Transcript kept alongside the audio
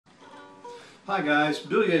Hi guys,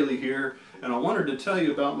 Jehle here, and I wanted to tell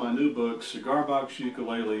you about my new book, Cigar Box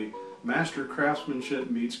Ukulele, Master Craftsmanship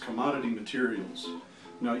Meets Commodity Materials.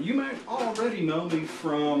 Now you might already know me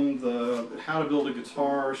from the How to Build a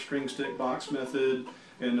Guitar, String Stick Box Method,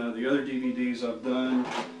 and the other DVDs I've done.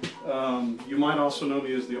 You might also know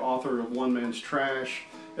me as the author of One Man's Trash,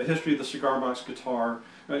 A History of the Cigar Box Guitar.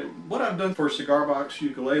 What I've done for Cigar Box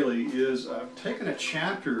Ukulele is I've taken a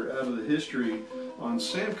chapter out of the history on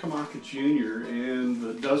Sam Kamaka Jr. and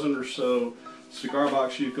the dozen or so cigar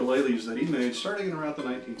box ukuleles that he made starting in around the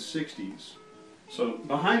 1960s. So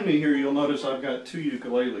behind me here you'll notice I've got two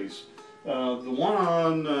ukuleles. The one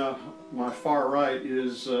on my far right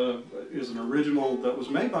is an original that was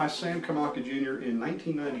made by Sam Kamaka Jr. in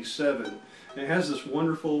 1997. It has this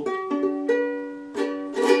wonderful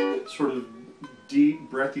sort of deep,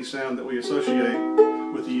 breathy sound that we associate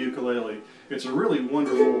with the ukulele. It's a really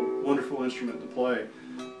wonderful instrument to play,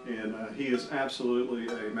 and he is absolutely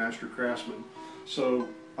a master craftsman. So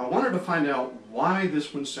I wanted to find out why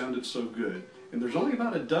this one sounded so good, and there's only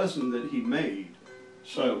about a dozen that he made.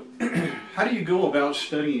 So how do you go about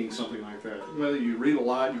studying something like that? Well, you read a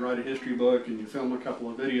lot, you write a history book, and you film a couple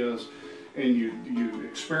of videos, and you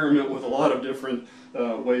experiment with a lot of different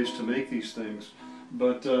ways to make these things.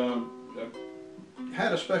 But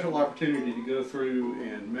had a special opportunity to go through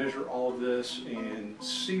and measure all of this and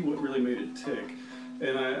see what really made it tick.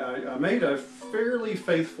 And I made a fairly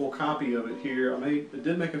faithful copy of it here. I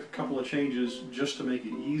did make a couple of changes just to make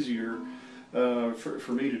it easier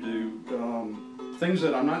for me to do. Things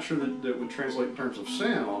that I'm not sure that would translate in terms of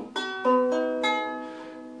sound.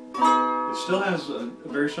 It still has a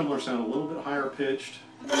very similar sound, a little bit higher pitched.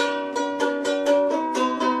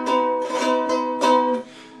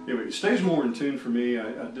 Anyway, it stays more in tune for me.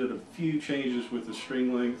 I did a few changes with the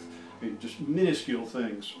string length, and just minuscule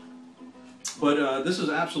things. But this is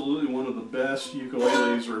absolutely one of the best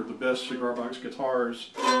ukuleles, or the best cigar box guitars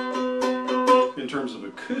in terms of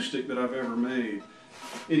acoustic that I've ever made.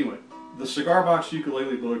 Anyway, the Cigar Box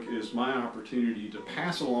Ukulele book is my opportunity to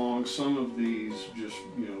pass along some of these just,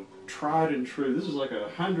 tried and true. This is like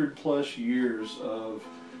 100+ years of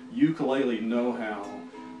ukulele know-how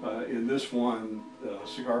in this one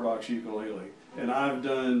Cigar Box ukulele. And I've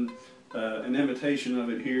done an imitation of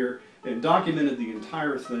it here and documented the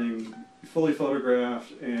entire thing, fully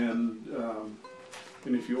photographed, and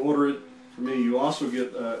if you order it from me, you also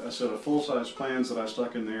get a set of full-size plans that I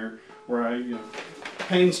stuck in there, where I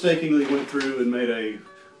painstakingly went through and made a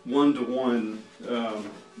one-to-one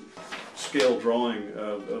scale drawing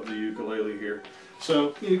of the ukulele here.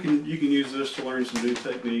 So you can use this to learn some new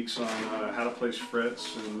techniques on how to place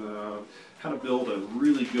frets and how to build a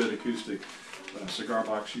really good acoustic cigar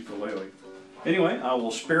box ukulele. Anyway, I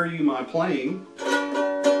will spare you my playing,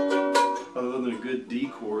 other than a good D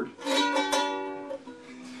chord.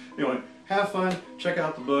 Anyway, have fun, check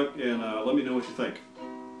out the book, and let me know what you think.